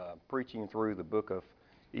preaching through the book of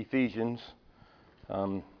Ephesians.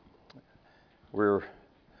 We're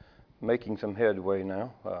making some headway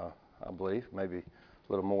now, I believe, maybe a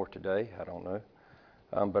little more today, I don't know.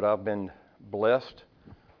 But I've been blessed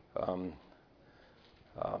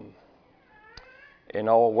in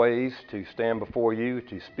all ways to stand before you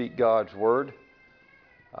to speak God's word.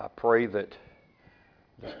 I pray that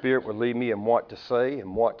the Spirit will lead me in what to say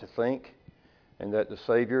and what to think, and that the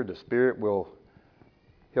Savior, the Spirit, will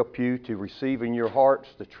help you to receive in your hearts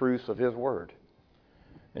the truths of His Word.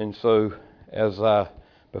 And so,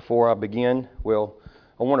 before I begin, I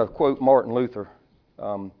want to quote Martin Luther.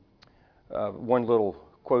 One little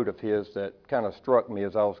quote of his that kind of struck me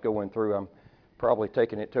as I was going through. I'm probably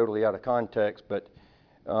taking it totally out of context, but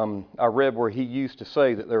I read where he used to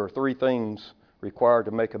say that there are three things required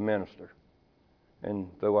to make a minister. And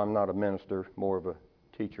though I'm not a minister, more of a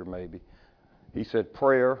teacher maybe, he said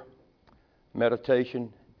prayer,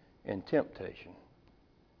 meditation, and temptation.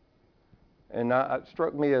 And it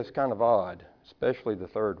struck me as kind of odd, especially the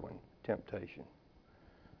third one, temptation.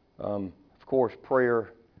 Of course,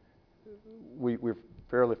 prayer we're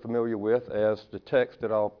fairly familiar with, as the text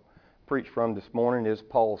that I'll preach from this morning is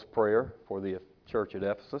Paul's prayer for the church at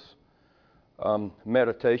Ephesus.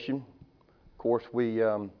 Meditation, of course, we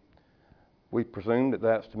presume that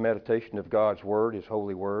that's the meditation of God's Word, His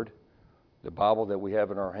holy Word, the Bible that we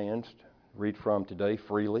have in our hands to read from today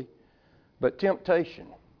freely. But temptation,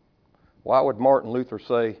 why would Martin Luther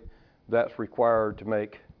say that's required to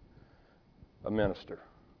make a minister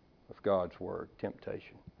of God's Word,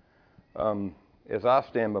 temptation? As I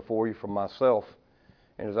stand before you for myself,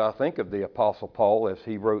 and as I think of the Apostle Paul as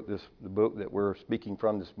he wrote the book that we're speaking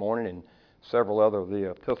from this morning and several other of the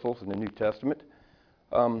epistles in the New Testament,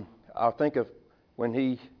 I think of when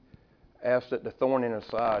he asked that the thorn in his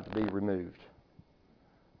side to be removed.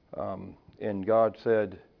 And God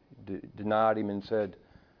denied him and said,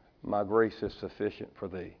 "My grace is sufficient for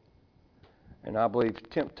thee." And I believe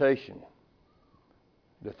temptation,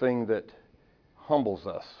 the thing that humbles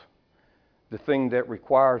us, the thing that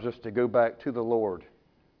requires us to go back to the Lord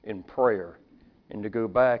in prayer and to go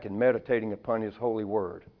back and meditating upon His holy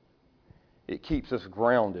Word, it keeps us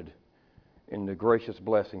grounded in the gracious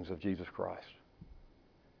blessings of Jesus Christ.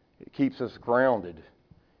 It keeps us grounded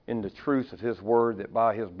in the truth of His Word that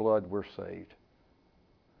by His blood we're saved.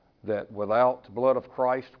 That without the blood of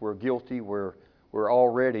Christ we're guilty, we're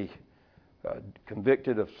already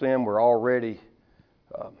convicted of sin, we're already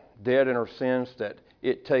dead in our sins, that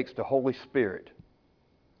it takes the Holy Spirit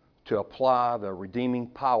to apply the redeeming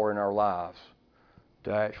power in our lives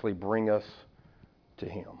to actually bring us to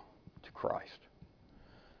Him, to Christ.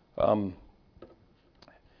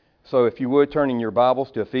 So if you would, turn in your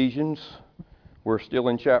Bibles to Ephesians. We're still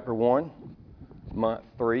in chapter 1, month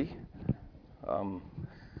 3.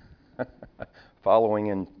 Following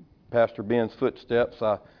in Pastor Ben's footsteps,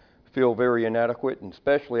 I feel very inadequate, and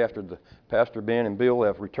especially after Pastor Ben and Bill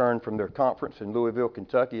have returned from their conference in Louisville,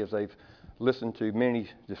 Kentucky, as they've listened to many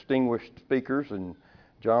distinguished speakers, and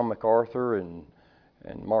John MacArthur and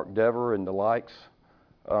Mark Dever and the likes.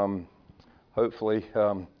 Hopefully,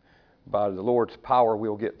 by the Lord's power,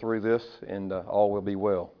 we'll get through this and all will be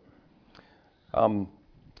well.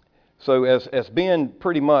 So as being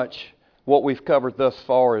pretty much what we've covered thus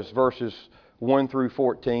far is verses 1 through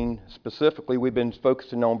 14. Specifically, we've been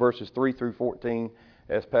focusing on verses 3 through 14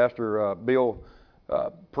 as Pastor Bill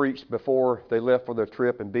preached before they left for their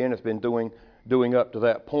trip, and Ben has been doing up to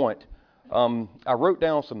that point. I wrote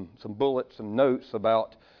down some bullets, some notes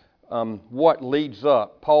about what leads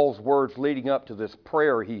up, Paul's words leading up to this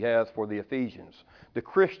prayer he has for the Ephesians, the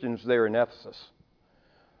Christians there in Ephesus.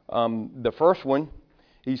 The first one,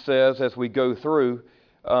 he says, as we go through,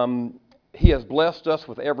 He has blessed us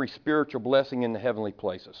with every spiritual blessing in the heavenly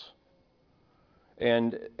places.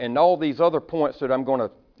 And all these other points that I'm going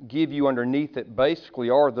to give you underneath it basically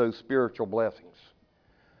are those spiritual blessings.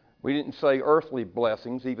 We didn't say earthly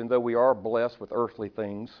blessings, even though we are blessed with earthly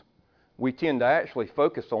things. We tend to actually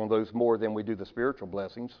focus on those more than we do the spiritual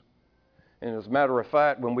blessings. And as a matter of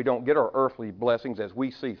fact, when we don't get our earthly blessings as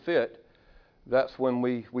we see fit, that's when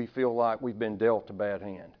we feel like we've been dealt a bad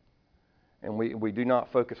hand. And we do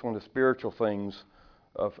not focus on the spiritual things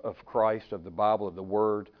of Christ, of the Bible, of the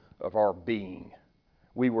Word, of our being.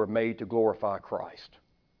 We were made to glorify Christ.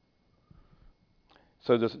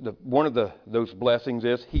 So one of those blessings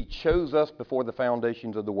is He chose us before the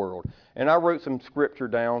foundations of the world. And I wrote some scripture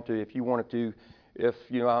down to, if you wanted to,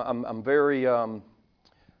 I'm very, I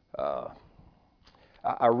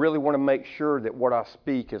really want to make sure that what I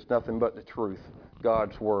speak is nothing but the truth,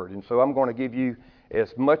 God's Word. And so I'm going to give you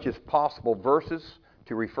as much as possible verses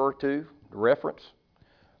to refer to, reference.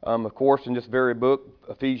 Of course, in this very book,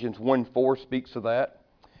 Ephesians 1:4 speaks of that.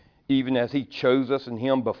 Even as He chose us in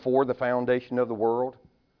Him before the foundation of the world.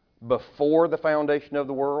 Before the foundation of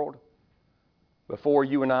the world. Before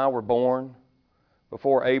you and I were born.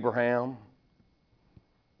 Before Abraham.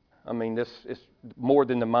 I mean, this is more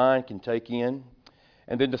than the mind can take in.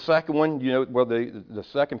 And then the second one, the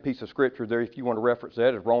second piece of scripture there, if you want to reference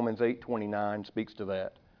that, is Romans 8:29, speaks to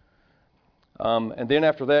that. And then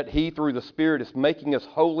after that, He, through the Spirit, is making us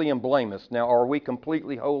holy and blameless. Now, are we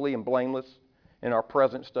completely holy and blameless in our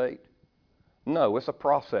present state? No, it's a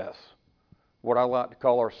process. What I like to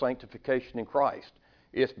call our sanctification in Christ.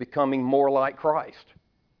 It's becoming more like Christ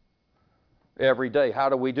every day. How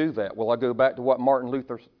do we do that? Well, I go back to what Martin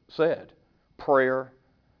Luther said. Prayer,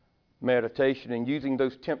 meditation, and using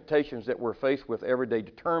those temptations that we're faced with every day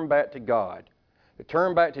to turn back to God, to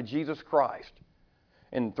turn back to Jesus Christ,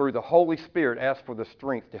 and through the Holy Spirit ask for the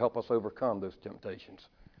strength to help us overcome those temptations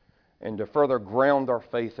and to further ground our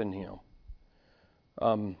faith in Him.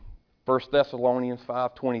 1 Thessalonians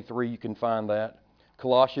 5:23, you can find that.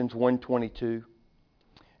 Colossians 1:22.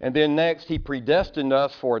 And then next, He predestined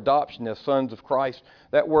us for adoption as sons of Christ.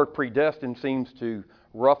 That word predestined seems to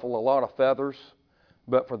ruffle a lot of feathers.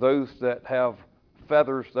 But for those that have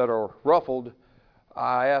feathers that are ruffled,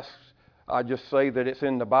 I just say that it's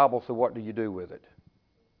in the Bible, so what do you do with it?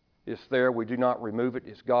 It's there. We do not remove it.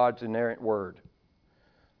 It's God's inerrant word.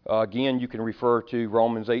 Again, you can refer to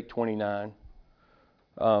Romans 8:29.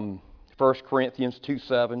 1 Corinthians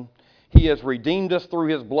 2:7. He has redeemed us through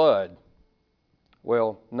His blood.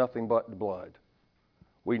 Well, nothing but the blood.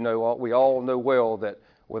 We all know well that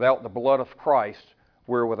without the blood of Christ,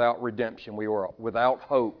 we're without redemption. We are without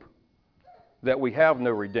hope. That we have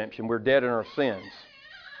no redemption. We're dead in our sins.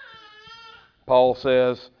 Paul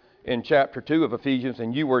says in chapter 2 of Ephesians,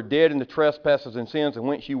 and you were dead in the trespasses and sins in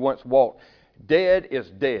which you once walked. Dead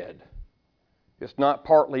is dead. It's not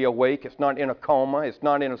partly awake. It's not in a coma. It's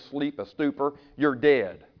not in a sleep, a stupor. You're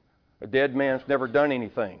dead. A dead man's never done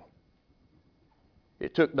anything.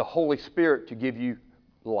 It took the Holy Spirit to give you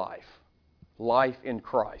life. Life in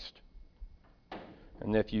Christ.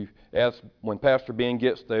 And when Pastor Ben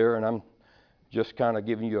gets there, and I'm just kind of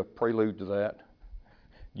giving you a prelude to that,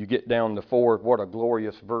 you get down to 4, what a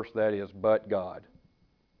glorious verse that is, but God.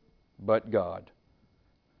 But God.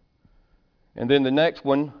 And then the next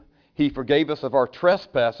one, He forgave us of our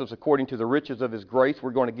trespasses according to the riches of His grace. We're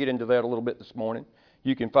going to get into that a little bit this morning.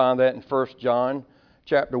 You can find that in 1 John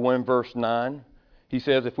chapter 1, verse 9. He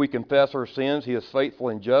says, if we confess our sins, He is faithful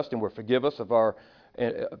and just and will forgive us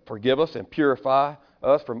and purify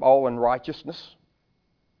us from all unrighteousness.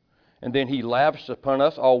 And then He lavished upon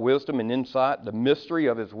us all wisdom and insight, the mystery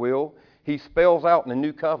of His will. He spells out in the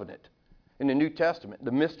New Covenant, in the New Testament,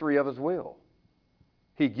 the mystery of His will.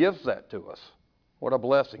 He gives that to us. What a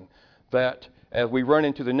blessing. That as we run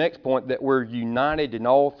into the next point, that we're united in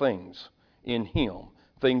all things in Him,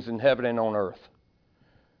 things in heaven and on earth.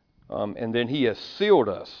 And then He has sealed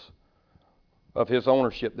us of His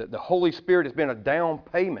ownership, that the Holy Spirit has been a down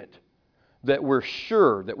payment, that we're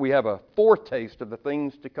sure that we have a foretaste of the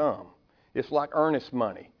things to come. It's like earnest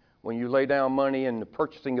money. When you lay down money in the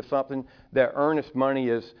purchasing of something, that earnest money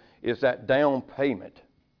is that down payment.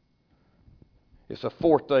 It's a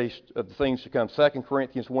foretaste of the things to come. 2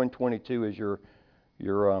 Corinthians 1:22 is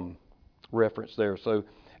your reference there. So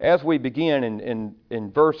as we begin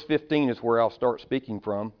in verse 15 is where I'll start speaking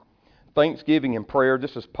from. Thanksgiving and prayer.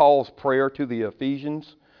 This is Paul's prayer to the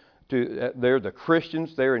Ephesians. They're the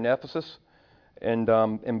Christians there in Ephesus.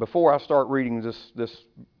 And before I start reading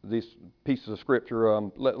these pieces of Scripture,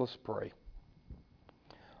 let's pray.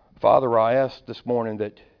 Father, I ask this morning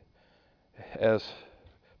that as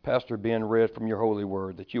Pastor Ben read from your holy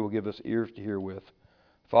word, that you will give us ears to hear with,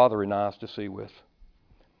 Father, and eyes to see with.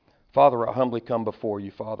 Father, I humbly come before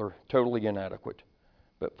you, Father, totally inadequate,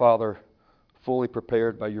 but Father, fully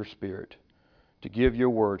prepared by your Spirit to give your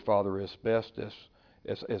word, Father, as best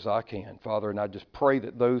as I can, Father. And I just pray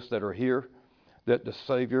that those that are here, that the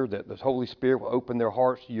Savior, that the Holy Spirit will open their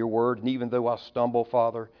hearts to your word. And even though I stumble,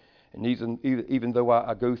 Father, and even though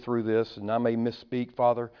I go through this and I may misspeak,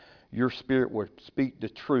 Father, your Spirit will speak the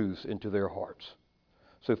truths into their hearts.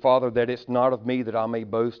 So, Father, that it's not of me that I may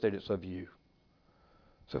boast, that it's of you.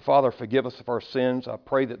 So, Father, forgive us of our sins. I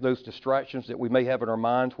pray that those distractions that we may have in our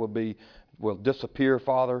minds will disappear,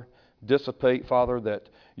 Father. Dissipate, Father, that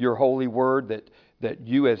your holy word, that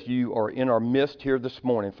you as you are in our midst here this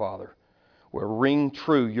morning, Father, will ring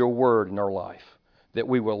true your word in our life. That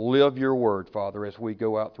we will live your word, Father, as we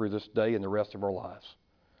go out through this day and the rest of our lives.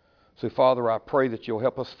 So, Father, I pray that you'll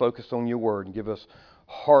help us focus on your word and give us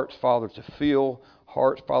hearts, Father, to feel,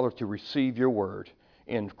 hearts, Father, to receive your word.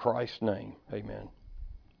 in Christ's name. Amen.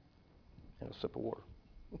 And a sip of water.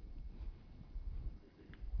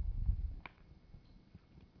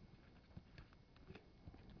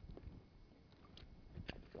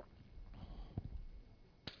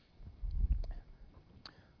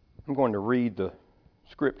 I'm going to read the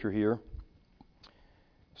scripture here,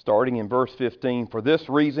 starting in verse 15. For this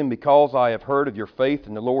reason, because I have heard of your faith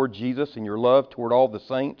in the Lord Jesus and your love toward all the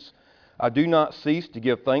saints, I do not cease to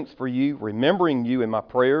give thanks for you, remembering you in my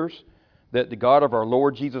prayers, that the God of our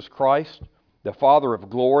Lord Jesus Christ, the Father of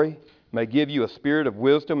glory, may give you a spirit of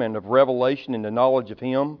wisdom and of revelation in the knowledge of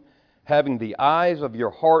Him, having the eyes of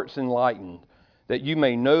your hearts enlightened, that you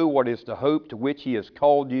may know what is the hope to which He has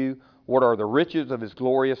called you, what are the riches of His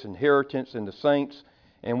glorious inheritance in the saints,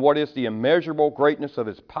 and what is the immeasurable greatness of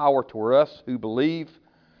His power toward us who believe,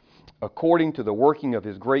 according to the working of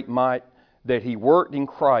His great might, that He worked in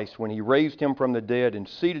Christ when He raised Him from the dead and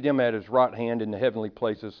seated Him at His right hand in the heavenly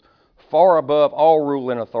places, far above all rule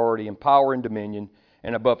and authority and power and dominion,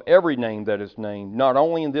 and above every name that is named, not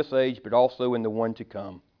only in this age, but also in the one to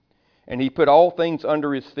come. And He put all things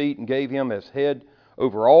under His feet and gave Him as head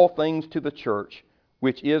over all things to the church,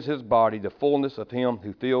 which is His body, the fullness of Him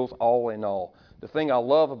who fills all in all. The thing I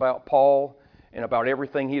love about Paul and about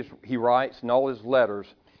everything he writes and all his letters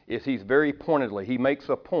is he's very pointedly, he makes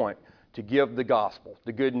a point to give the gospel,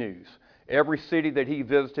 the good news. Every city that he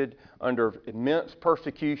visited under immense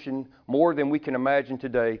persecution, more than we can imagine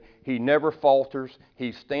today, he never falters,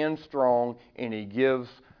 he stands strong, and he gives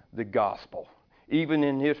the gospel. Even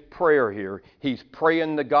in his prayer here, he's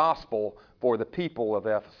praying the gospel for the people of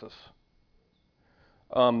Ephesus.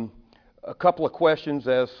 A couple of questions,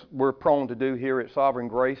 as we're prone to do here at Sovereign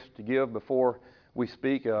Grace, to give before we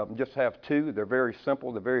speak. Just have two. They're very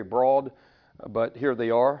simple, they're very broad, but here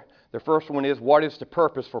they are. The first one is, what is the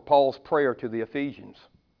purpose for Paul's prayer to the Ephesians?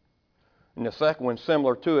 And the second one,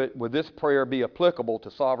 similar to it, would this prayer be applicable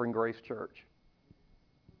to Sovereign Grace Church?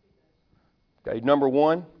 Okay, number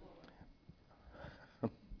one,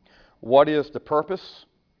 what is the purpose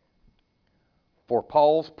for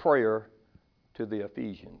Paul's prayer to the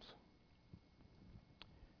Ephesians?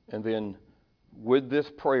 And then, would this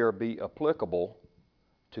prayer be applicable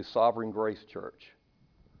to Sovereign Grace Church?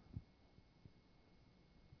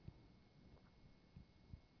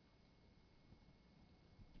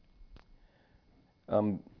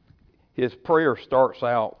 His prayer starts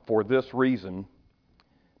out, for this reason,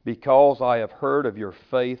 because I have heard of your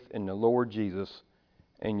faith in the Lord Jesus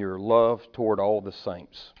and your love toward all the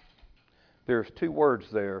saints. There's two words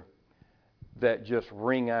there that just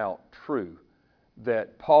ring out true,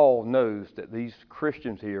 that Paul knows that these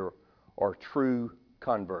Christians here are true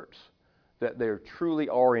converts, that they truly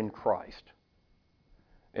are in Christ.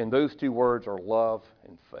 And those two words are love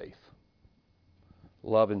and faith.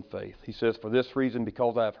 Love and faith. He says, for this reason,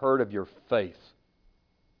 because I have heard of your faith.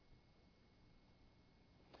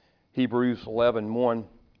 Hebrews 11:1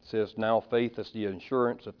 says, now faith is the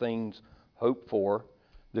assurance of things hoped for,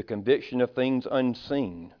 the conviction of things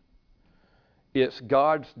unseen. It's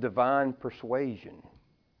God's divine persuasion,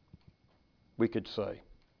 we could say.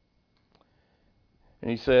 And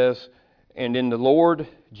he says, and in the Lord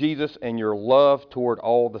Jesus and your love toward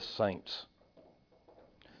all the saints.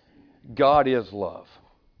 God is love.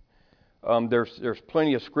 There's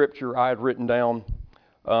plenty of scripture I had written down.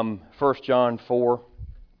 1 John 4.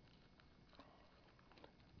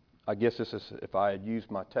 I guess this is, if I had used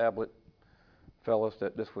my tablet, fellas,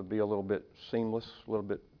 that this would be a little bit seamless, a little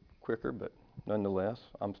bit quicker, but nonetheless,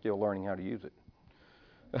 I'm still learning how to use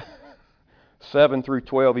it. 7 through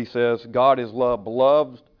 12, he says, God is love.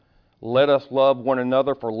 Beloved, let us love one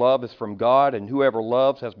another, for love is from God, and whoever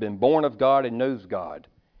loves has been born of God and knows God.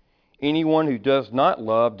 Anyone who does not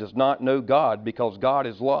love does not know God, because God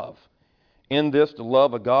is love. In this, the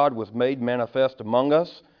love of God was made manifest among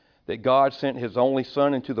us, that God sent His only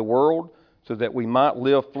Son into the world so that we might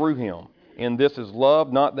live through Him. And this is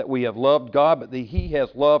love, not that we have loved God, but that He has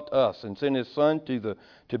loved us and sent His Son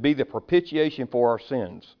to be the propitiation for our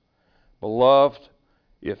sins. Beloved,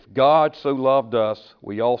 if God so loved us,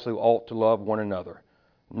 we also ought to love one another.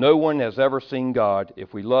 No one has ever seen God.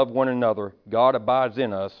 If we love one another, God abides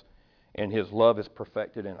in us, and His love is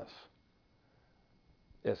perfected in us.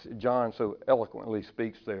 As John so eloquently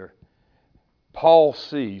speaks there, Paul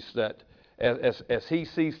sees that as he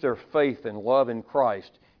sees their faith and love in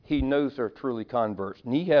Christ, he knows they're truly converts.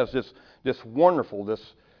 And he has this wonderful,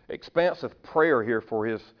 this expansive prayer here for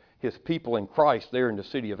his people in Christ there in the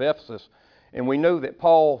city of Ephesus. And we know that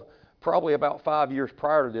Paul, probably about 5 years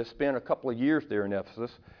prior to this, spent a couple of years there in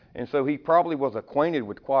Ephesus. And so he probably was acquainted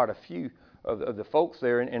with quite a few of the folks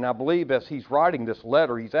there. And I believe as he's writing this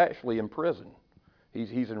letter, he's actually in prison.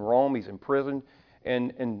 He's in Rome. He's in prison.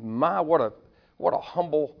 And what a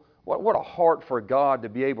humble, what a heart for God to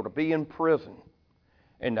be able to be in prison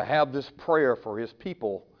and to have this prayer for his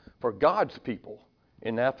people, for God's people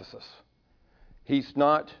in Ephesus. He's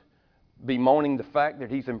not bemoaning the fact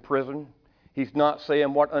that he's in prison. He's not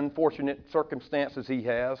saying what unfortunate circumstances he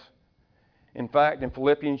has. In fact, in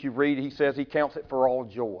Philippians you read, he says he counts it for all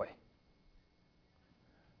joy.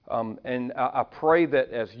 And I pray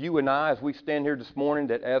that as you and I, as we stand here this morning,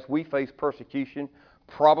 that as we face persecution,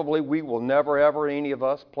 probably we will never ever, any of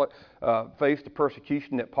us, face the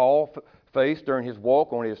persecution that Paul faced during his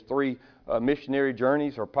walk on his 3 missionary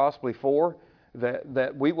journeys, or possibly 4,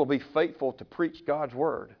 that we will be faithful to preach God's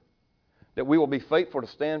word, that we will be faithful to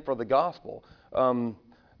stand for the gospel.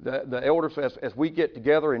 The elders, as we get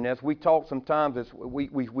together and as we talk sometimes,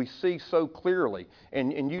 we see so clearly,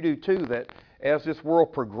 and you do too, that as this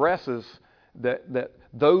world progresses, that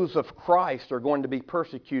those of Christ are going to be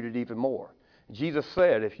persecuted even more. Jesus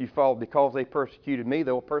said, if you fall, because they persecuted me,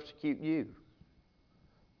 they will persecute you.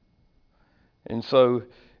 And so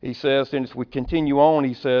he says, and as we continue on,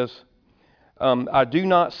 he says, I do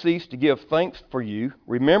not cease to give thanks for you,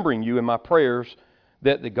 remembering you in my prayers,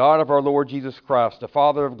 that the God of our Lord Jesus Christ, the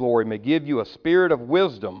Father of glory, may give you a spirit of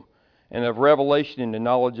wisdom and of revelation in the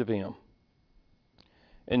knowledge of him.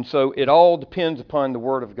 And so it all depends upon the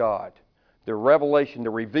Word of God. The revelation, the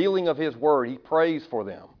revealing of his Word, he prays for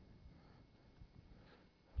them.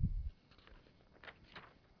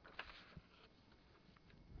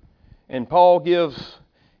 And Paul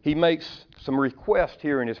makes some requests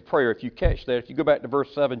here in his prayer. If you catch that, if you go back to verse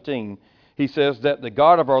 17, he says that the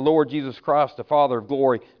God of our Lord Jesus Christ, the Father of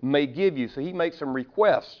glory, may give you. So he makes some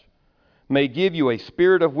requests. May give you a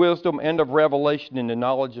spirit of wisdom and of revelation in the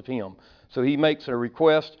knowledge of him. So he makes a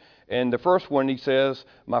request. And the first one, he says,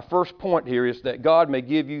 my first point here is that God may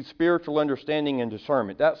give you spiritual understanding and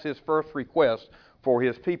discernment. That's his first request for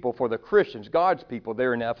his people, for the Christians, God's people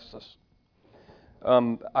there in Ephesus.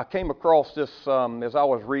 I came across this as I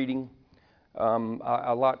was reading.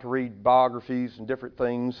 I like to read biographies and different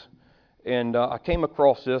things. And I came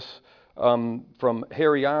across this from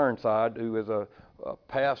Harry Ironside, who is a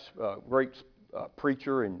past great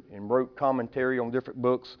preacher and wrote commentary on different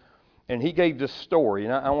books. And he gave this story,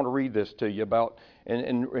 and I want to read this to you about,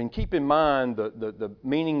 and keep in mind the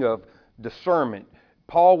meaning of discernment.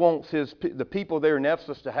 Paul wants the people there in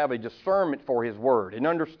Ephesus to have a discernment for his word, an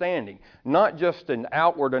understanding, not just an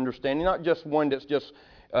outward understanding, not just one that's just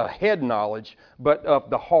head knowledge, but of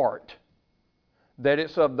the heart. That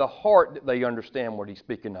it's of the heart that they understand what he's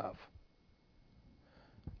speaking of.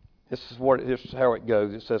 This is how it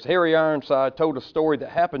goes. It says, Harry Ironside told a story that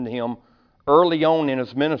happened to him early on in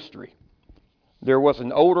his ministry. There was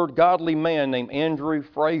an older godly man named Andrew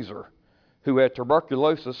Fraser who had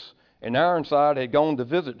tuberculosis, and Ironside had gone to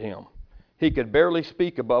visit him. He could barely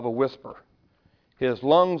speak above a whisper. His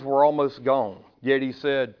lungs were almost gone, yet he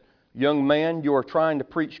said, young man, you are trying to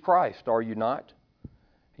preach Christ, are you not?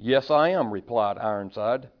 Yes, I am, replied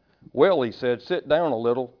Ironside. Well, he said, sit down a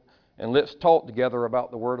little and let's talk together about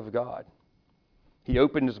the Word of God. He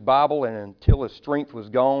opened his Bible, and until his strength was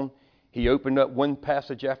gone, he opened up one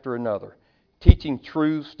passage after another, teaching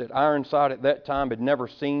truths that Ironside at that time had never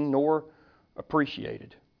seen nor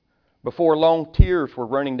appreciated. Before long, tears were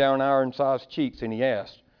running down Ironside's cheeks, and he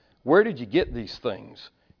asked, where did you get these things?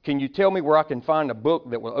 Can you tell me where I can find a book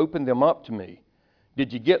that will open them up to me?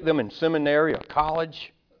 Did you get them in seminary or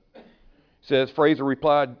college? Says Fraser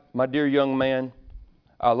replied, my dear young man,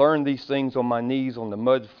 I learned these things on my knees on the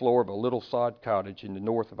mud floor of a little sod cottage in the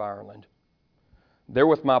north of Ireland. There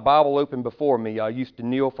with my Bible open before me, I used to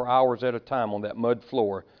kneel for hours at a time on that mud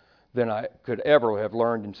floor than I could ever have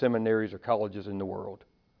learned in seminaries or colleges in the world.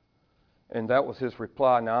 And that was his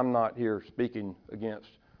reply. Now, I'm not here speaking against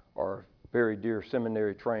our very dear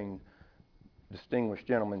seminary-trained, distinguished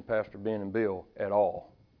gentlemen, Pastor Ben and Bill, at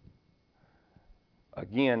all.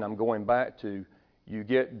 Again, I'm going back to you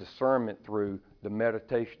get discernment through the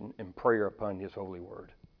meditation and prayer upon his holy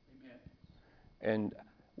word. Amen. And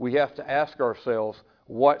we have to ask ourselves,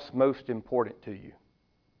 what's most important to you?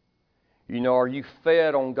 You know, are you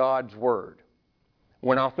fed on God's word?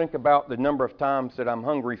 When I think about the number of times that I'm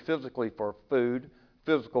hungry physically for food,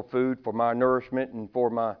 physical food for my nourishment and for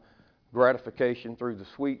my gratification through the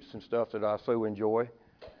sweets and stuff that I so enjoy,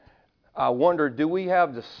 I wonder, do we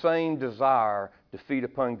have the same desire to feed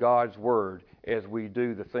upon God's word as we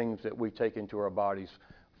do the things that we take into our bodies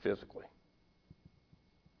physically?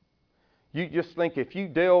 You just think if you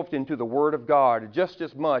delved into the Word of God just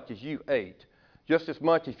as much as you ate, just as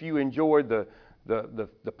much if you enjoyed the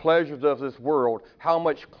pleasures of this world, how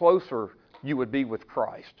much closer you would be with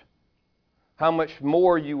Christ. how much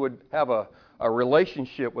more you would have a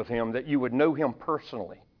relationship with Him, that you would know Him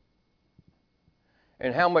personally.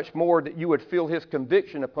 And how much more that you would feel His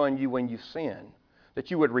conviction upon you when you sin,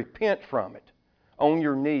 that you would repent from it on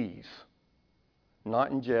your knees,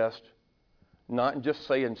 not in jest, not in just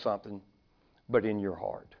saying something, but in your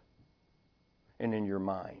heart and in your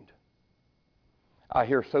mind. I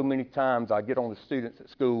hear so many times, I get on the students at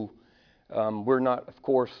school, we're not, of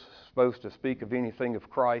course, supposed to speak of anything of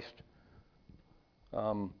Christ,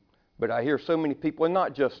 but I hear so many people, and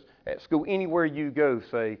not just at school, anywhere you go,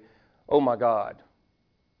 say, "Oh my God."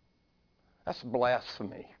 That's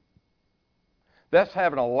blasphemy. That's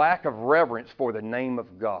having a lack of reverence for the name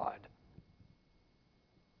of God.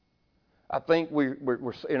 I think we're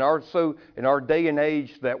in our day and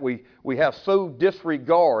age that we have so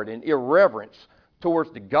disregard and irreverence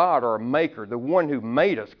towards the God, our Maker, the one who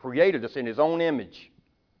made us, created us in His own image,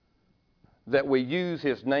 that we use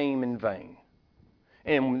His name in vain.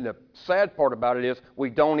 And the sad part about it is we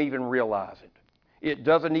don't even realize it. It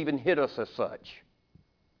doesn't even hit us as such.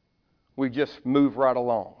 We just move right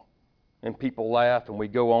along. And people laugh and we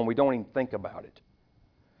go on. We don't even think about it.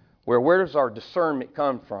 Where does our discernment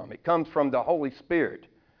come from? It comes from the Holy Spirit.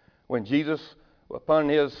 When Jesus, upon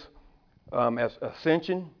His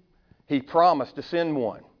ascension, He promised to send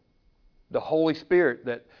one, the Holy Spirit,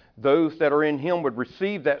 that those that are in Him would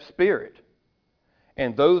receive that Spirit.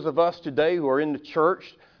 And those of us today who are in the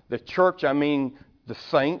church, I mean the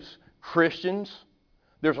saints, Christians,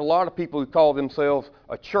 there's a lot of people who call themselves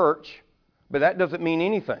a church, but that doesn't mean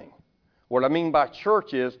anything. What I mean by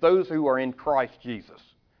church is those who are in Christ Jesus,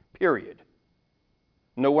 period.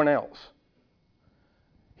 No one else.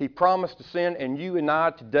 He promised to send, and you and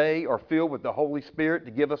I today are filled with the Holy Spirit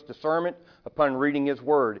to give us discernment upon reading His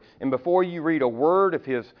Word. And before you read a word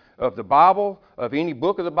of the Bible, of any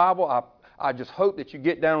book of the Bible, I just hope that you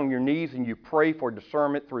get down on your knees and you pray for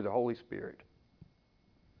discernment through the Holy Spirit.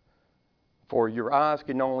 For your eyes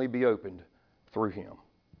can only be opened through Him.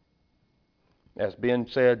 As Ben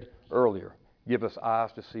said earlier, give us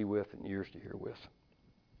eyes to see with and ears to hear with.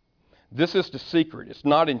 This is the secret. It's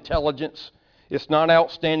not intelligence. It's not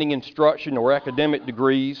outstanding instruction or academic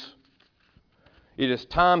degrees. It is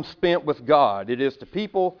time spent with God. It is the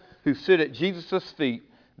people who sit at Jesus' feet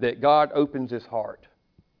that God opens His heart.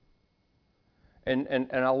 And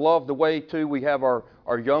I love the way, too, we have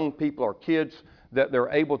our young people, our kids, that they're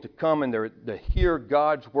able to come and they hear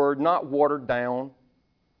God's Word, not watered down,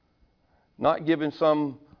 not given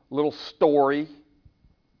some little story,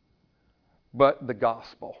 but the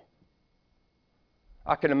gospel.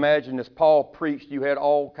 I can imagine as Paul preached, you had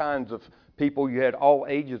all kinds of people, you had all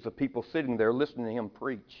ages of people sitting there listening to him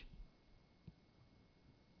preach.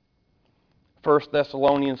 1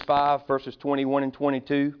 Thessalonians 5, verses 21 and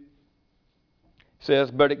 22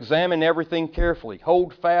 says, "But examine everything carefully,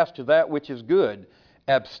 hold fast to that which is good,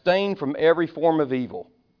 abstain from every form of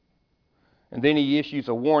evil." And then he issues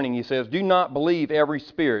a warning. He says, "Do not believe every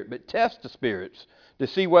spirit, but test the spirits to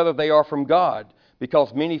see whether they are from God,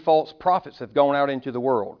 because many false prophets have gone out into the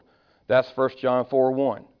world." That's 1 John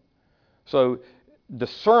 4:1. So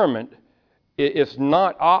discernment is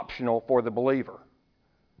not optional for the believer.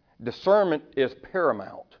 Discernment is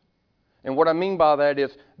paramount. And what I mean by that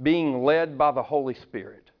is being led by the Holy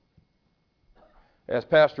Spirit. As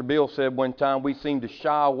Pastor Bill said one time, we seem to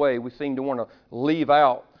shy away. We seem to want to leave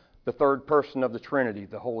out the third person of the Trinity,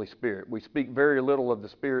 the Holy Spirit. We speak very little of the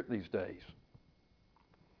Spirit these days.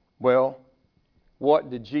 Well,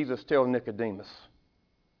 what did Jesus tell Nicodemus?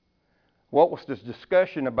 What was this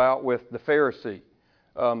discussion about with the Pharisee,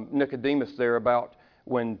 Nicodemus there, about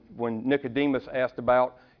when Nicodemus asked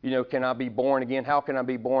about, can I be born again? How can I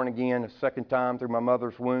be born again a second time through my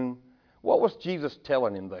mother's womb? What was Jesus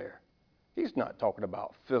telling him there? He's not talking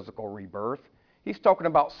about physical rebirth. He's talking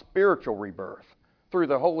about spiritual rebirth through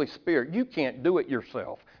the Holy Spirit. You can't do it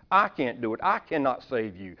yourself. I can't do it. I cannot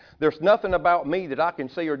save you. There's nothing about me that I can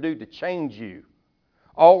say or do to change you.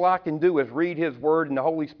 All I can do is read His Word, and the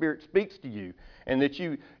Holy Spirit speaks to you. And that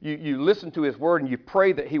you listen to His Word and you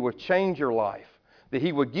pray that He will change your life, that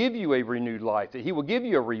He will give you a renewed life, that He will give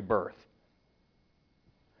you a rebirth,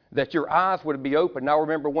 that your eyes would be open. Now, I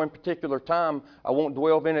remember one particular time, I won't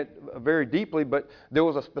dwell in it very deeply, but there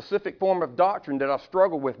was a specific form of doctrine that I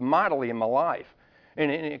struggled with mightily in my life. And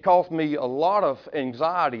it caused me a lot of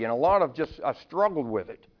anxiety and a lot of I struggled with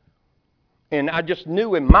it. And I just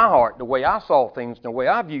knew in my heart, the way I saw things, the way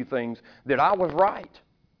I view things, that I was right.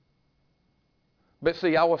 But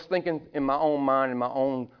see, I was thinking in my own mind, in my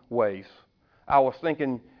own ways. I was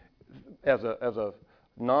thinking as a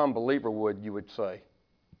non-believer would, you would say.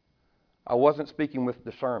 I wasn't speaking with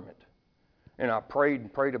discernment. And I prayed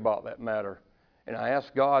and prayed about that matter. And I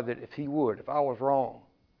asked God that if He would, if I was wrong,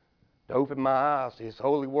 to open my eyes to His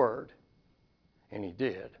holy word. And He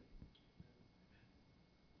did.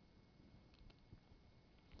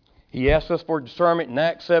 He asked us for discernment in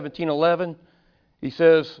Acts 17:11. He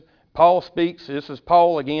says, Paul speaks, this is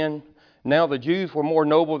Paul again. Now the Jews were more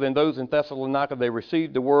noble than those in Thessalonica. They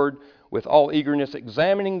received the word with all eagerness,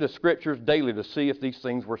 examining the Scriptures daily to see if these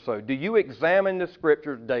things were so. Do you examine the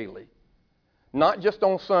Scriptures daily? Not just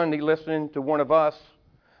on Sunday listening to one of us,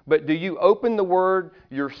 but do you open the Word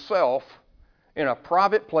yourself in a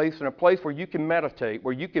private place, in a place where you can meditate,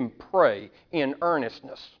 where you can pray in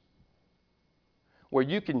earnestness, where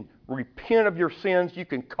you can repent of your sins, you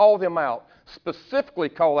can call them out, specifically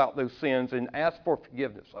call out those sins and ask for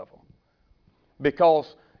forgiveness of them.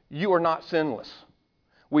 Because you are not sinless.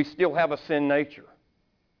 We still have a sin nature.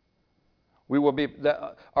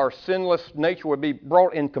 Our sinless nature will be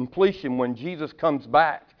brought in completion when Jesus comes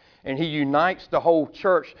back and He unites the whole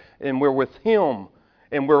church and we're with Him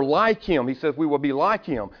and we're like Him. He says we will be like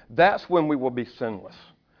Him. That's when we will be sinless.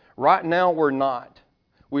 Right now we're not.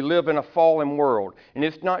 We live in a fallen world. And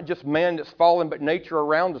it's not just man that's fallen, but nature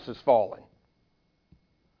around us is fallen.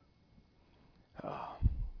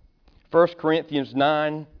 1 Corinthians 2,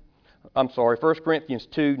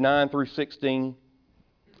 9 through 16.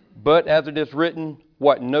 But as it is written,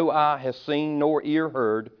 what no eye has seen, nor ear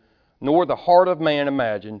heard, nor the heart of man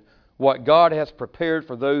imagined, what God has prepared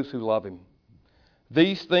for those who love Him.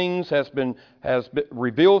 These things has been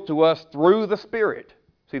revealed to us through the Spirit.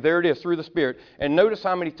 See, there it is, through the Spirit. And notice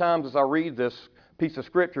how many times as I read this piece of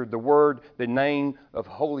Scripture, the name of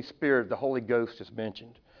Holy Spirit, the Holy Ghost is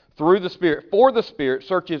mentioned. Through the Spirit. For the Spirit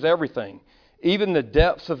searches everything, even the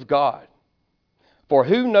depths of God. For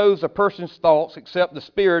who knows a person's thoughts except the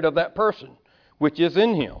spirit of that person, which is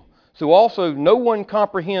in him? So also no one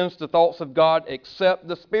comprehends the thoughts of God except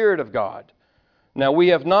the Spirit of God. Now we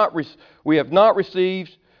have received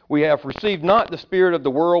not the spirit of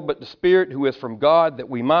the world, but the Spirit who is from God, that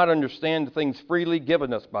we might understand the things freely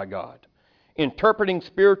given us by God, interpreting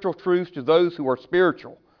spiritual truths to those who are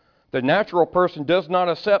spiritual. The natural person does not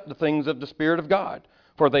accept the things of the Spirit of God,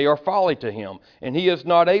 for they are folly to him, and he is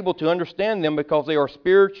not able to understand them because they are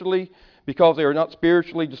not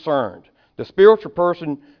spiritually discerned. The spiritual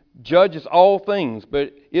person judges all things,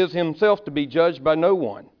 but is himself to be judged by no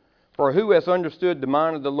one. For who has understood the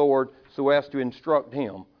mind of the Lord so as to instruct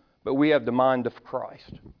him? But we have the mind of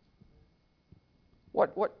Christ.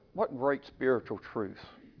 What great spiritual truth.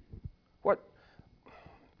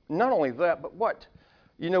 Not only that, but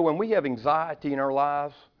when we have anxiety in our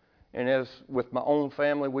lives, and as with my own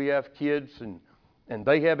family, we have kids and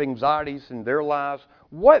they have anxieties in their lives,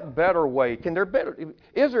 what better way,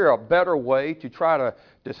 is there a better way to try to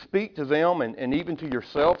speak to them and even to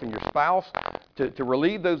yourself and your spouse to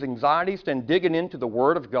relieve those anxieties than digging into the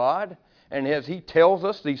Word of God? And as He tells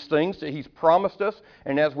us these things that He's promised us,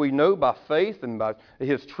 and as we know by faith and by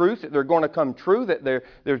His truth that they're going to come true, that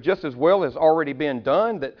they're just as well as already been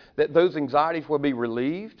done, that those anxieties will be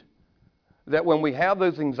relieved. That when we have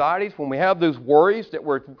those anxieties, when we have those worries,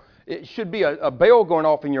 it should be a bell going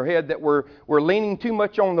off in your head that we're leaning too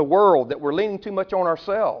much on the world, that we're leaning too much on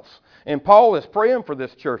ourselves. And Paul is praying for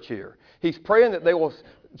this church here. He's praying that they will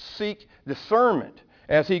seek discernment.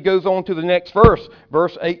 As he goes on to the next verse,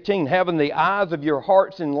 verse 18, having the eyes of your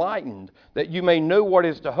hearts enlightened, that you may know what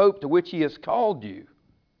is the hope to which He has called you.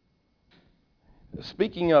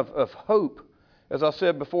 Speaking of hope, as I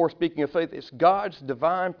said before, speaking of faith, it's God's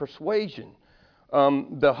divine persuasion.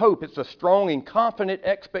 The hope, it's a strong and confident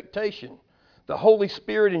expectation. The Holy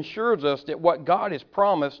Spirit ensures us that what God has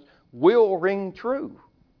promised will ring true.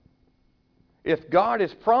 If God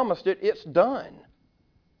has promised it, it's done.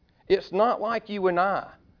 It's not like you and I,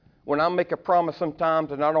 when I make a promise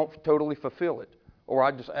sometimes and I don't totally fulfill it, or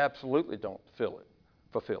I just absolutely don't fulfill it.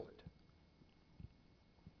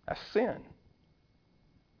 That's sin.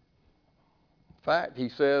 In fact,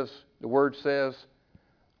 the Word says,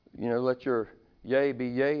 let your yea be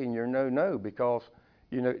yea and your no, no, because,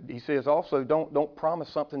 He says also don't promise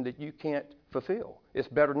something that you can't fulfill. It's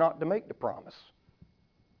better not to make the promise.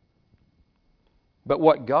 But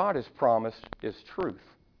what God has promised is truth.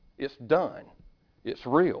 It's done. It's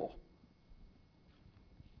real.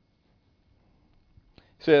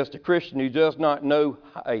 It says, the Christian who does not know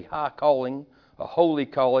a high calling, a holy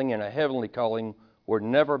calling, and a heavenly calling will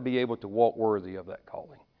never be able to walk worthy of that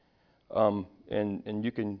calling. And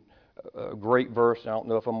you can, a great verse, I don't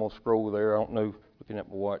know if I'm going to scroll there, I don't know, looking at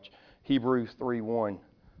my watch, Hebrews 3:1.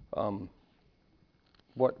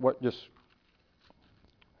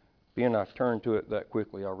 Being I turn to it that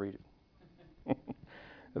quickly, I'll read it.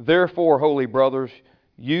 Therefore, holy brothers,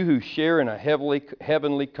 You who share in a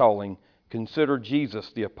heavenly calling, consider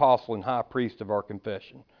Jesus the apostle and high priest of our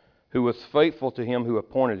confession, who was faithful to him who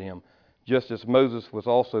appointed him, just as Moses was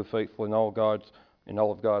also faithful in all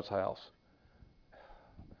of God's house.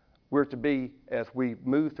 We're to be, as we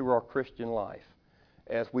move through our Christian life,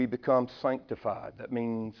 as we become sanctified, that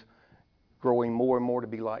means growing more and more to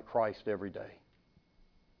be like Christ every day.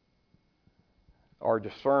 Our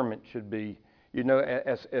discernment should be,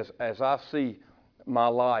 as I see my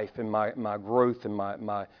life and my growth and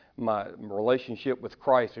my relationship with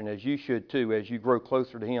Christ, and as you should too, as you grow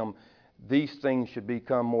closer to Him, these things should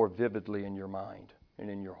become more vividly in your mind and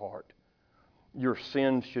in your heart. Your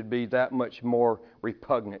sins should be that much more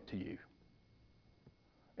repugnant to you.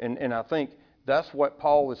 And I think that's what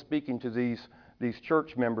Paul is speaking to these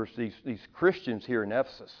church members, these Christians here in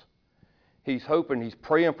Ephesus. He's hoping, he's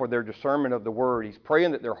praying for their discernment of the Word. He's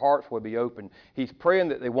praying that their hearts will be open. He's praying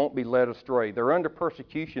that they won't be led astray. They're under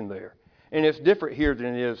persecution there. And it's different here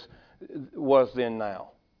than it was then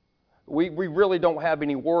now. We really don't have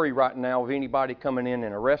any worry right now of anybody coming in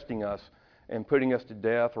and arresting us and putting us to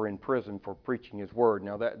death or in prison for preaching His Word.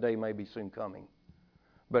 Now that day may be soon coming.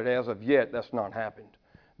 But as of yet, that's not happened.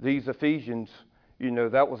 These Ephesians,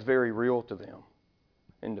 that was very real to them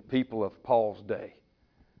and the people of Paul's day.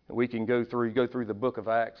 We can go through the book of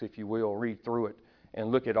Acts, if you will, read through it,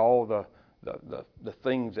 and look at all the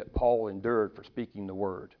things that Paul endured for speaking the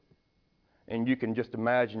Word. And you can just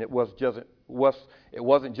imagine it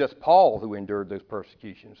wasn't just Paul who endured those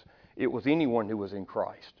persecutions. It was anyone who was in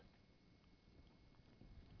Christ.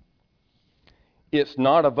 It's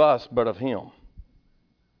not of us, but of Him.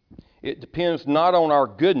 It depends not on our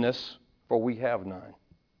goodness, for we have none,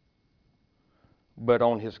 but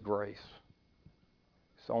on His grace.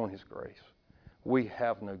 It's on His grace. We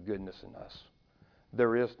have no goodness in us.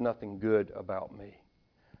 There is nothing good about me.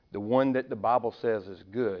 The one that the Bible says is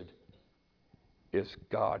good is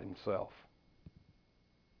God Himself.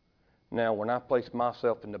 Now, when I place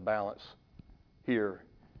myself in the balance here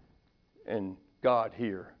and God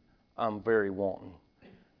here, I'm very wanting.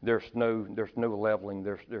 There's no leveling.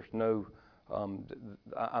 There's no.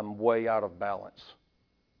 I'm way out of balance.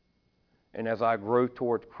 And as I grow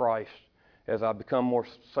toward Christ, as I become more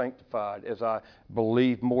sanctified, as I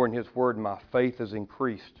believe more in His Word, my faith is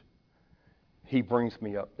increased. He brings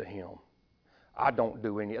me up to Him. I don't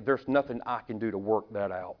do there's nothing I can do to work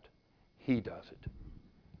that out. He does it.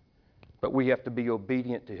 But we have to be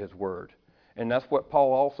obedient to His Word. And that's what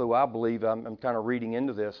Paul also, I believe, I'm kind of reading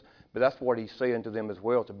into this, but that's what he's saying to them as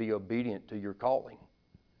well, to be obedient to your calling,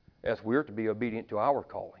 as we're to be obedient to our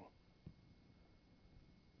calling.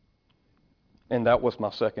 And that was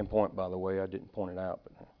my second point, by the way. I didn't point it out.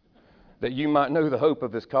 But that you might know the hope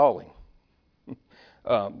of His calling.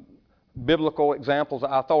 Biblical examples,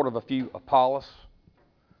 I thought of a few. Apollos,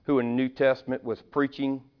 who in the New Testament was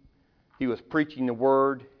preaching. He was preaching the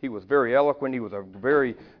Word. He was very eloquent. He was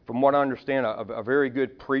from what I understand, a very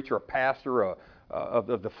good preacher, a pastor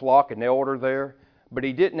of the flock, an elder there. But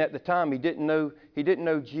he didn't at the time. He didn't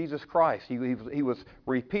know Jesus Christ. He was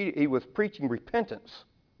preaching repentance.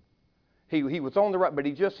 He was on the right, but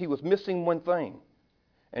he was missing one thing.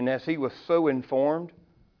 And as he was so informed,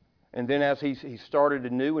 and then as he started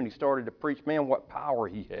anew and he started to preach, man, what power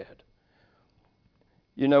he had.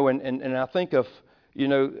 And I think of,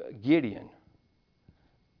 Gideon.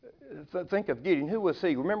 Think of Gideon. Who was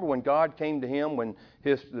he? Remember when God came to him, when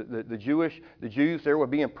the Jews there were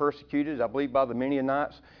being persecuted, I believe, by the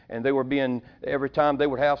Midianites, and they were every time they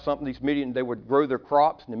would have something, they would grow their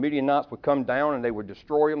crops, and the Midianites would come down and they would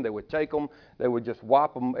destroy them, they would take them, they would just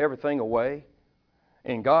wipe them, everything away.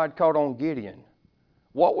 And God called on Gideon.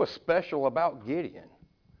 What was special about Gideon?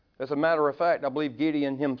 As a matter of fact, I believe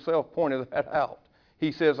Gideon himself pointed that out.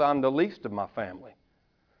 He says, I'm the least of my family.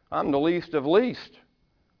 I'm the least of least.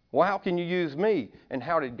 Well, how can you use me? And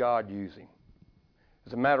how did God use him?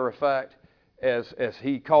 As a matter of fact, as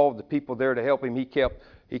he called the people there to help him, he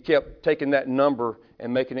kept taking that number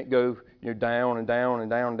and making it go down and down and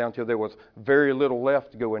down and down until there was very little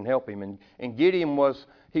left to go and help him. And Gideon was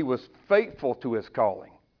faithful to his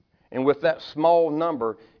calling. And with that small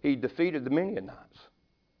number, he defeated the Midianites.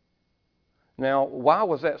 Now, why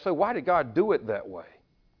was that so? Why did God do it that way?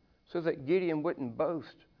 So that Gideon wouldn't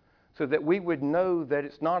boast. So that we would know that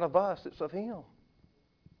it's not of us, it's of Him.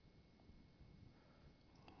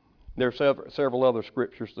 There are several other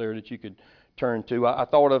scriptures there that you could turn to. I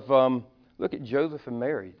thought of, look at Joseph and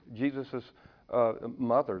Mary, Jesus'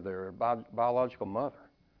 mother there, biological mother.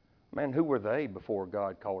 Man, who were they before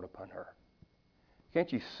God called upon her?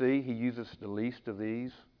 Can't you see He uses the least of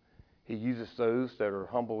these? He uses those that are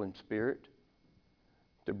humble in spirit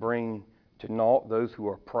to bring to naught those who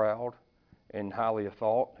are proud and highly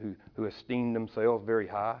thought, who esteem themselves very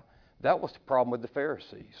high. That was the problem with the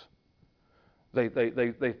Pharisees.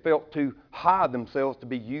 They felt too high themselves to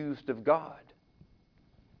be used of God.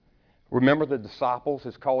 Remember the disciples,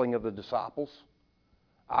 his calling of the disciples?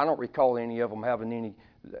 I don't recall any of them having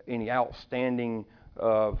any outstanding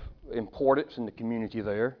importance in the community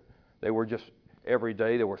there. They were just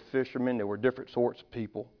everyday. They were fishermen. They were different sorts of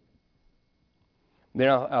people. Then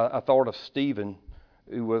I thought of Stephen,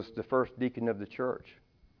 who was the first deacon of the church.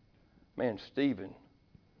 Man, Stephen,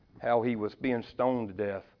 how he was being stoned to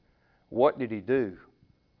death. What did he do?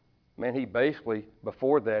 Man, he basically,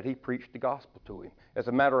 before that, he preached the gospel to him. As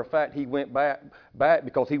a matter of fact, he went back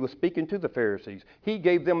because he was speaking to the Pharisees. He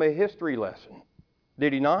gave them a history lesson.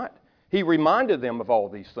 Did he not? He reminded them of all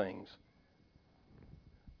these things.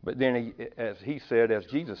 But then, as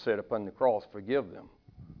Jesus said upon the cross, forgive them,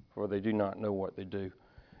 for they do not know what they do.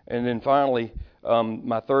 And then finally,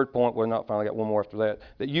 my third point, well, not finally, I got one more after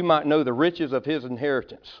that you might know the riches of his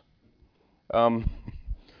inheritance.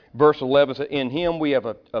 Verse 11 says, in him we have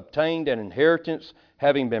obtained an inheritance,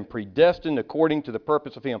 having been predestined according to the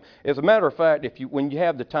purpose of him. As a matter of fact, when you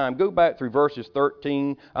have the time, go back through verses 3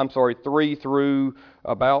 through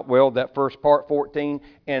that first part, 14,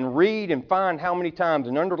 and read and find how many times,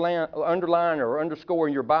 and underline or underscore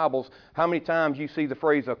in your Bibles, how many times you see the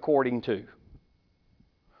phrase according to.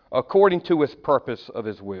 According to his purpose of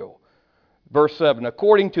his will. Verse 7,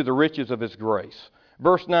 according to the riches of his grace.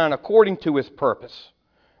 Verse 9, according to his purpose.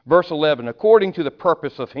 Verse 11, according to the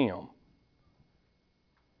purpose of him.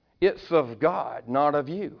 It's of God, not of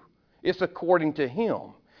you. It's according to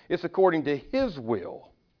him. It's according to his will.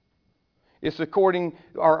 It's according,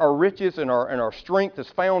 our riches and our strength is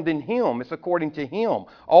found in him. It's according to him.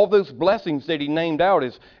 All those blessings that he named out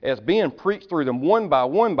as being preached through them one by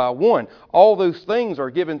one by one, all those things are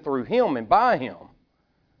given through him and by him.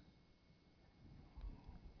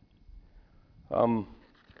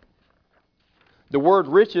 The word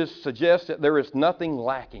riches suggests that there is nothing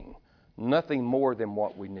lacking, nothing more than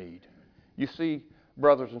what we need. You see,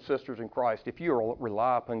 brothers and sisters in Christ, if you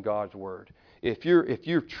rely upon God's word, if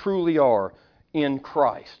you truly are in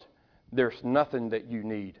Christ, there's nothing that you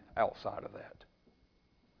need outside of that.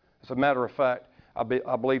 As a matter of fact, I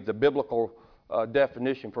believe the biblical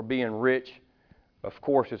definition for being rich, of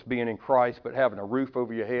course, is being in Christ, but having a roof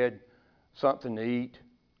over your head, something to eat.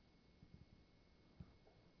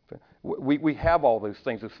 We have all those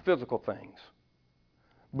things, those physical things.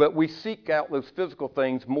 But we seek out those physical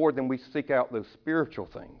things more than we seek out those spiritual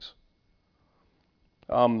things.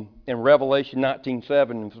 In Revelation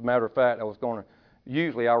 19:7, as a matter of fact,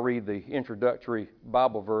 usually I read the introductory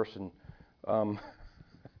Bible verse, and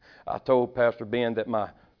I told Pastor Ben that my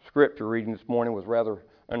scripture reading this morning was rather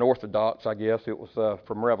unorthodox, I guess. It was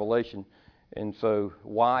from Revelation. And so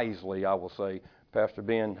wisely, I will say, Pastor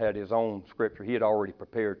Ben had his own scripture he had already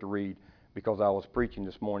prepared to read because I was preaching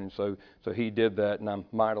this morning. So he did that, and I'm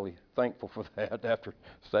mightily thankful for that after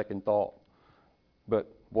second thought.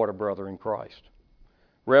 But what a brother in Christ.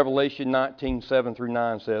 Revelation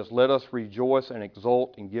 19:7-9 says, let us rejoice and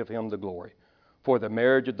exult and give him the glory. For the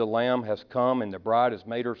marriage of the Lamb has come, and the bride has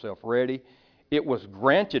made herself ready. It was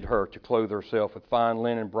granted her to clothe herself with fine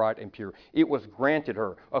linen, bright and pure. It was granted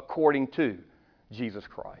her according to Jesus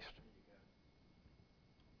Christ.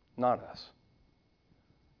 Not us.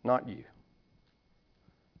 Not you.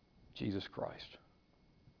 Jesus Christ.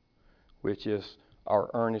 Which is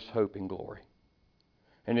our earnest hope and glory.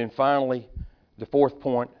 And then finally, the fourth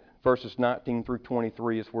point, verses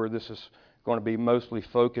 19-23, is where this is going to be mostly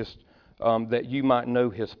focused, that you might know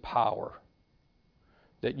his power.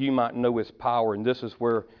 That you might know his power. And this is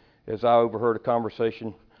where, as I overheard a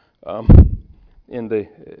conversation in the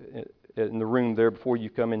room there before you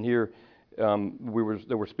come in here,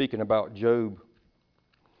 they were speaking about Job.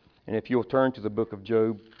 And if you'll turn to the book of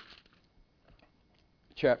Job,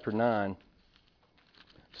 chapter 9,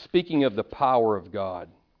 speaking of the power of God.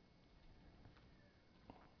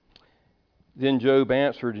 Then Job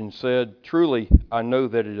answered and said, truly, I know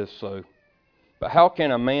that it is so. But how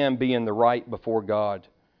can a man be in the right before God?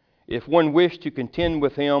 If one wished to contend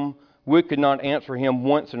with him, we could not answer him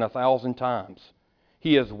once in 1,000 times.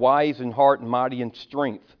 He is wise in heart and mighty in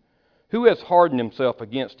strength. Who has hardened himself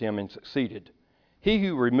against him and succeeded? He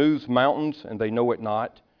who removes mountains, and they know it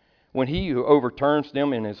not. When he who overturns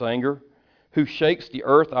them in his anger, who shakes the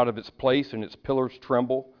earth out of its place and its pillars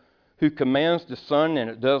tremble, who commands the sun and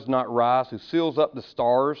it does not rise, who seals up the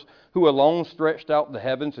stars, who alone stretched out the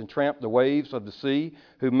heavens and tramped the waves of the sea,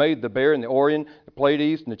 who made the Bear and the Orion, the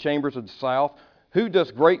Pleiades and the chambers of the south, who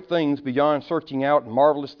does great things beyond searching out and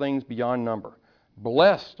marvelous things beyond number.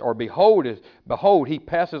 Blessed, or behold, he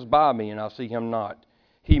passes by me, and I see him not.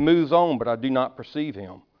 He moves on, but I do not perceive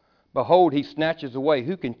him. Behold, he snatches away.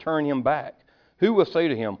 Who can turn him back? Who will say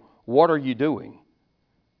to him, what are you doing?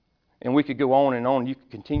 And we could go on and on. You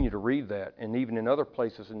could continue to read that. And even in other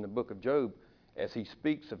places in the book of Job, as he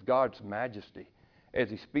speaks of God's majesty, as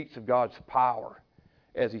he speaks of God's power,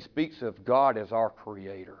 as he speaks of God as our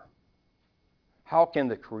Creator. How can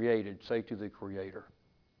the created say to the Creator,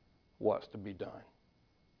 what's to be done?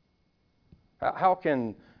 How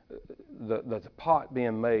can the pot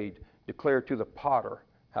being made declare to the potter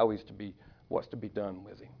what's to be done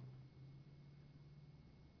with him?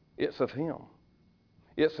 It's of him.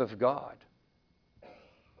 It's of God.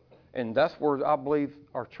 And that's where I believe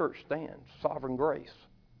our church stands, sovereign grace.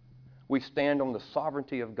 We stand on the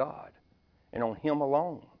sovereignty of God and on him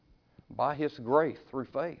alone, by his grace through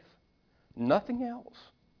faith. Nothing else.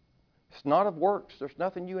 It's not of works. There's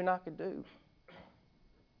nothing you and I can do.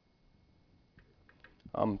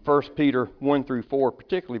 1 Peter 1 through 4,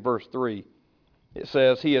 particularly verse 3, it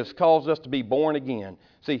says, he has caused us to be born again.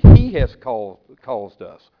 See, he has caused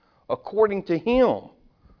us, according to him,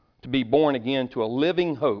 to be born again to a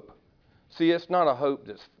living hope. See, it's not a hope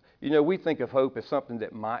that's, we think of hope as something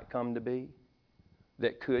that might come to be,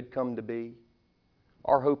 that could come to be.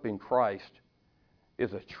 Our hope in Christ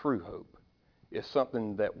is a true hope. It's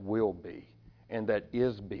something that will be and that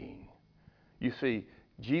is being. You see,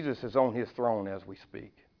 Jesus is on his throne as we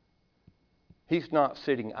speak. He's not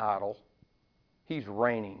sitting idle. He's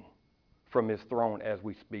reigning from his throne as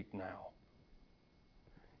we speak now.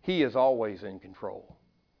 He is always in control.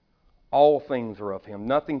 All things are of him.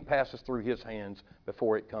 Nothing passes through his hands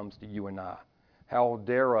before it comes to you and I. How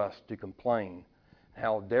dare us to complain?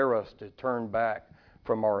 How dare us to turn back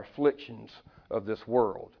from our afflictions of this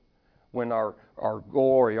world when our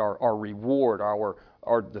glory, our reward,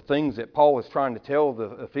 the things that Paul is trying to tell the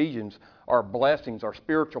Ephesians, our blessings, our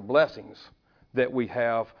spiritual blessings that we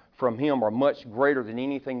have from him are much greater than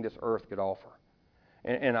anything this earth could offer.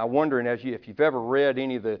 And I wonder, if you've ever read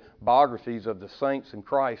any of the biographies of the saints in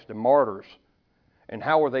Christ, the martyrs, and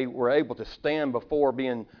how they were able to stand before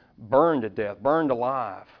being burned to death, burned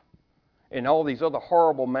alive, and all these other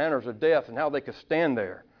horrible manners of death, and how they could stand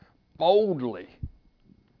there boldly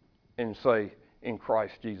and say, in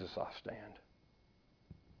Christ Jesus I stand.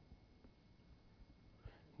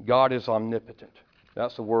 God is omnipotent.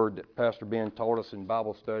 That's the word that Pastor Ben taught us in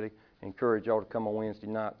Bible study. I encourage y'all to come on Wednesday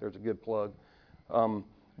night. There's a good plug.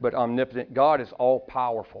 But omnipotent, God is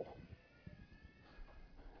all-powerful.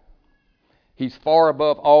 He's far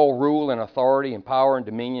above all rule and authority and power and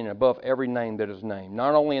dominion, and above every name that is named,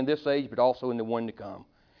 not only in this age, but also in the one to come.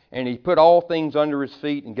 And he put all things under his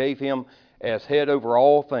feet and gave him as head over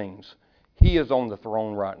all things. He is on the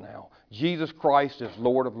throne right now. Jesus Christ is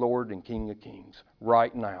Lord of lords and King of kings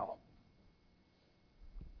right now.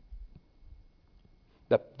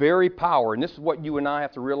 The very power, and this is what you and I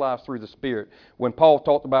have to realize through the Spirit, when Paul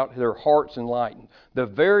talked about their hearts enlightened, the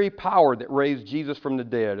very power that raised Jesus from the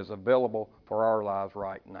dead is available for our lives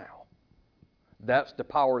right now. That's the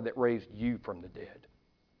power that raised you from the dead.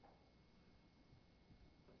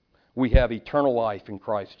 We have eternal life in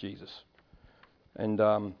Christ Jesus.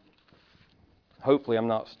 And hopefully I'm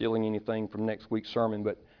not stealing anything from next week's sermon,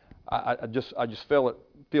 but I just feel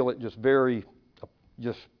it just very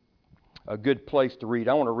a good place to read.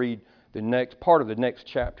 I want to read the next part of the next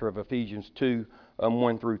chapter of Ephesians 2,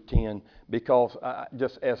 1 through 10, because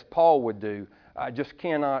just as Paul would do, I just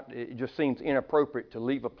cannot, it just seems inappropriate to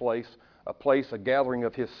leave a gathering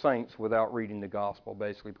of his saints without reading the gospel,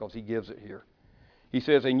 basically, because he gives it here. He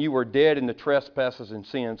says, and you were dead in the trespasses and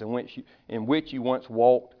sins in which you once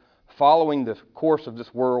walked, following the course of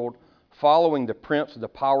this world, following the prince of the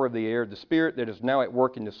power of the air, the spirit that is now at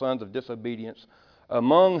work in the sons of disobedience,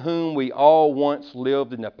 among whom we all once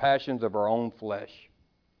lived in the passions of our own flesh.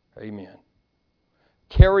 Amen.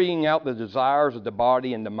 Carrying out the desires of the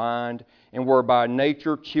body and the mind, and were by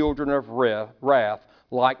nature children of wrath,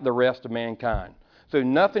 like the rest of mankind. So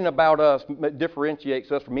nothing about us differentiates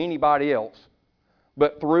us from anybody else,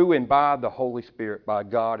 but through and by the Holy Spirit, by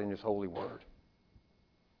God and his holy word.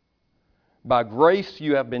 By grace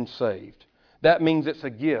you have been saved. That means it's a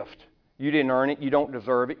gift. You didn't earn it. You don't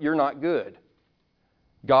deserve it. You're not good.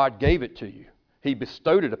 God gave it to you. He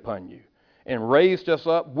bestowed it upon you and raised us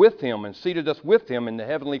up with him and seated us with him in the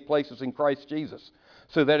heavenly places in Christ Jesus,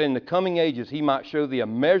 so that in the coming ages he might show the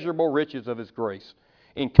immeasurable riches of his grace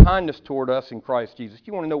in kindness toward us in Christ Jesus.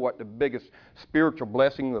 You want to know what the biggest spiritual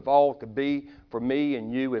blessing of all could be for me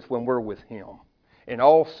and you is when we're with him. And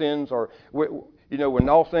all sins are, when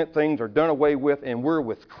all things are done away with and we're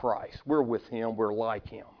with Christ. We're with him. We're like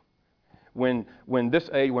him. when this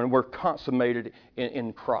age, when we're consummated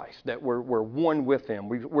in Christ, that we're one with Him.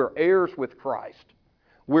 We're heirs with Christ.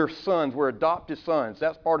 We're sons. We're adopted sons.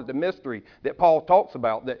 That's part of the mystery that Paul talks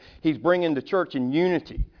about, that he's bringing the church in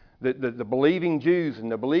unity, the believing Jews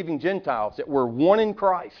and the believing Gentiles, that we're one in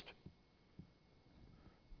Christ.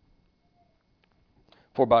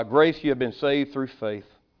 For by grace you have been saved through faith.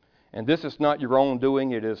 And this is not your own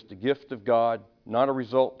doing, it is the gift of God, not a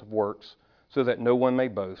result of works, so that no one may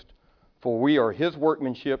boast. For we are His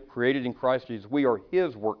workmanship, created in Christ Jesus. We are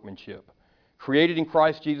His workmanship, created in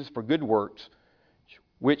Christ Jesus for good works,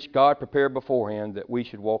 which God prepared beforehand that we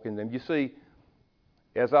should walk in them. You see,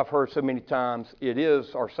 as I've heard so many times,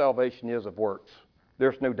 our salvation is of works.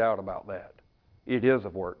 There's no doubt about that. It is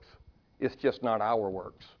of works. It's just not our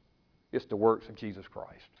works. It's the works of Jesus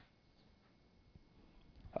Christ.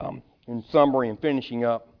 In summary and finishing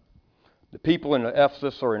up, the people in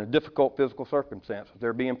Ephesus are in a difficult physical circumstance.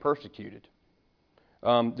 They're being persecuted.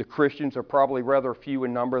 The Christians are probably rather few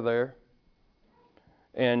in number there.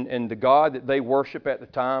 And the God that they worship at the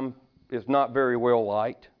time is not very well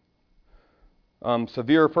liked.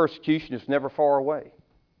 Severe persecution is never far away.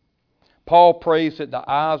 Paul prays that the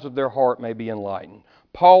eyes of their heart may be enlightened.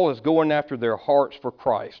 Paul is going after their hearts for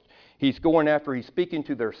Christ. He's speaking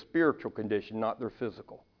to their spiritual condition, not their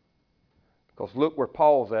physical. Because look where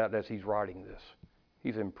Paul's at as he's writing this.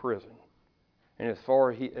 He's in prison. And as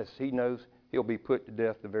far as he knows, he'll be put to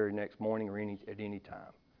death the very next morning or at any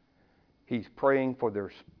time. He's praying for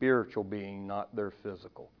their spiritual being, not their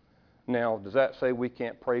physical. Now, does that say we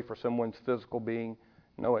can't pray for someone's physical being?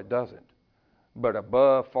 No, it doesn't. But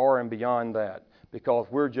above, far and beyond that, because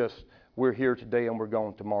we're here today and we're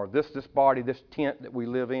gone tomorrow. This body, this tent that we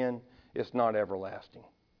live in, it's not everlasting.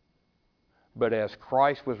 But as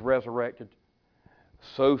Christ was resurrected,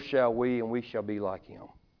 so shall we, and we shall be like Him.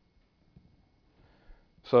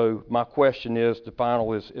 So my question is, the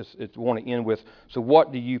final is I want to end with, so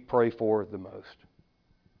what do you pray for the most?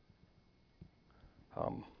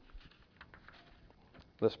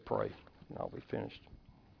 Let's pray, and I'll be finished.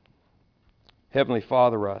 Heavenly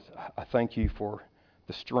Father, I thank You for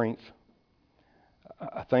the strength.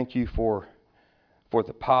 I thank You for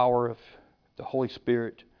the power of the Holy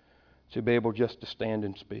Spirit to be able just to stand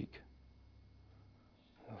and speak.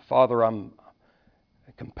 Father, I'm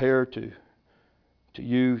compared to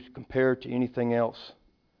You, compared to anything else.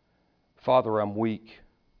 Father, I'm weak.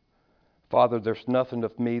 Father, there's nothing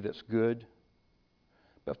of me that's good.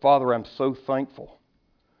 But Father, I'm so thankful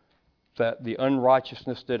that the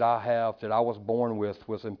unrighteousness that I have, that I was born with,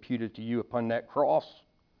 was imputed to You upon that cross,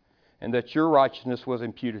 and that Your righteousness was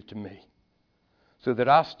imputed to me. So that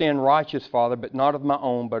I stand righteous, Father, but not of my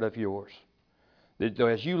own, but of Yours. That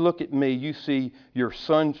as You look at me, You see Your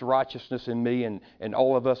Son's righteousness in me and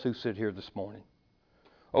all of us who sit here this morning.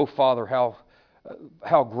 Oh, Father,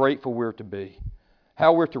 how grateful we're to be.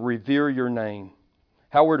 How we're to revere Your name.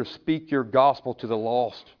 How we're to speak Your gospel to the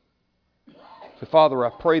lost. So, Father, I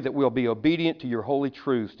pray that we'll be obedient to Your holy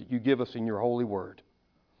truths that You give us in Your holy word.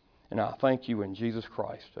 And I thank You in Jesus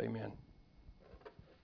Christ. Amen.